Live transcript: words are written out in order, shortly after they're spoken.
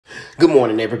Good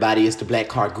morning, everybody. It's the Black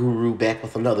Car Guru back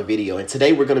with another video. And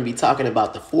today we're going to be talking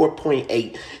about the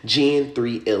 4.8 Gen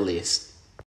 3 LS.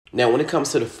 Now, when it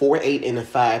comes to the 4.8 and the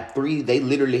 5.3, they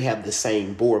literally have the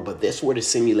same board, but that's where the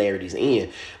similarities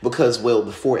end because, well,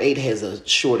 the 4.8 has a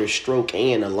shorter stroke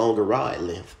and a longer ride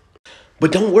length.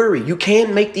 But don't worry, you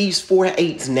can make these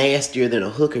 4.8s nastier than a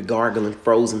hooker gargling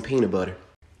frozen peanut butter.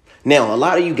 Now, a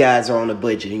lot of you guys are on a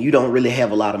budget and you don't really have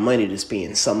a lot of money to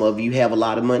spend. Some of you have a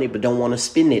lot of money but don't want to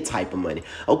spend that type of money.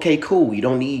 Okay, cool. You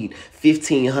don't need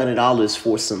 $1,500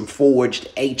 for some forged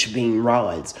H-beam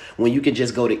rods when you can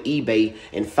just go to eBay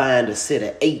and find a set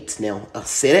of 8s. Now, a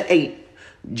set of 8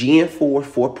 Gen 4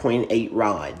 4.8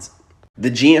 rods.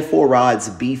 The Gen 4 rods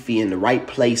are beefy in the right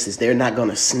places. They're not going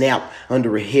to snap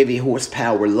under a heavy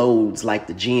horsepower loads like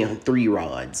the Gen 3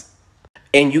 rods.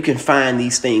 And you can find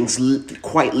these things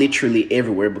quite literally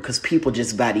everywhere because people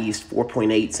just buy these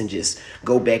 4.8s and just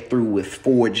go back through with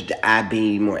forged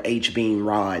I-beam or H-beam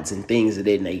rods and things of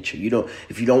that nature.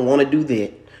 If you don't want to do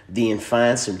that, then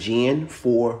find some Gen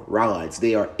 4 rods.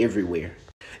 They are everywhere.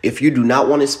 If you do not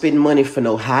want to spend money for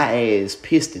no high-ass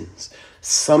pistons,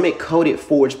 Summit coated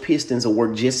forged pistons will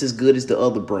work just as good as the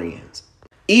other brands.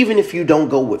 Even if you don't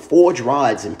go with forged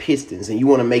rods and pistons and you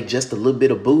want to make just a little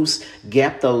bit of boost,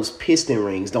 gap those piston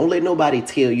rings. Don't let nobody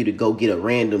tell you to go get a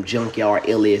random junkyard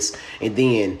LS and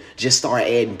then just start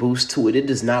adding boost to it. It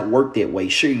does not work that way.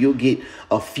 Sure, you'll get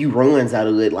a few runs out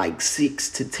of it, like 6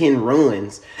 to 10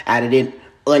 runs out of that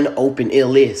unopened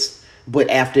LS. But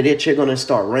after that, you're going to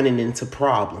start running into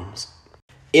problems.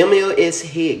 MLS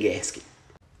head gasket,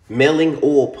 Melling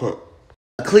oil pump,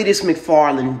 a Cletus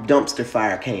McFarland dumpster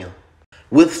fire cam,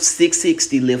 with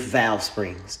 660 lift valve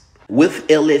springs, with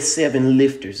LS7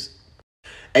 lifters,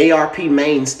 ARP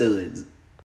main studs,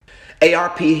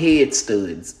 ARP head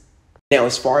studs. Now,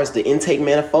 as far as the intake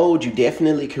manifold, you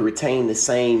definitely can retain the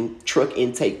same truck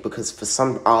intake because for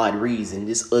some odd reason,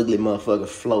 this ugly motherfucker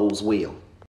flows well.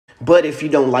 But if you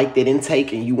don't like that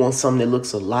intake and you want something that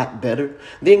looks a lot better,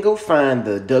 then go find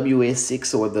the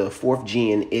WS6 or the 4th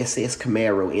Gen SS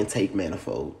Camaro intake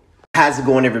manifold. How's it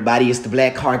going, everybody? It's the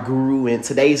Black Car Guru, and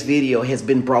today's video has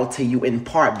been brought to you in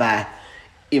part by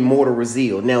Immortal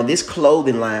Rezeal. Now, this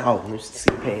clothing line, let's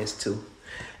see pants too.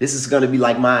 This is gonna be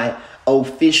like my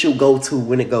official go-to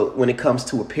when it comes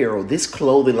to apparel. This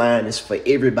clothing line is for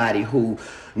everybody who,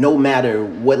 no matter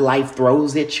what life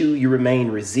throws at you, you remain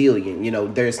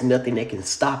resilient. There's nothing that can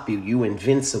stop you. You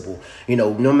invincible.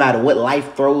 No matter what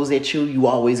life throws at you, you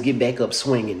always get back up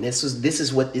swinging. This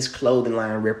is what this clothing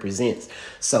line represents.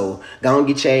 So go and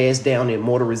get your ass down to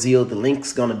Immortal Rezeal. The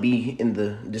link's gonna be in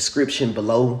the description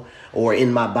below or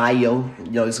in my bio.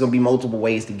 There's gonna be multiple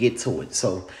ways to get to it.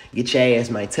 So get your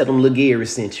ass, man. Tell them Lil Gary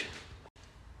sent you.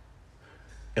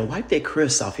 And wipe that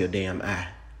crust off your damn eye.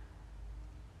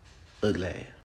 Ugly ass.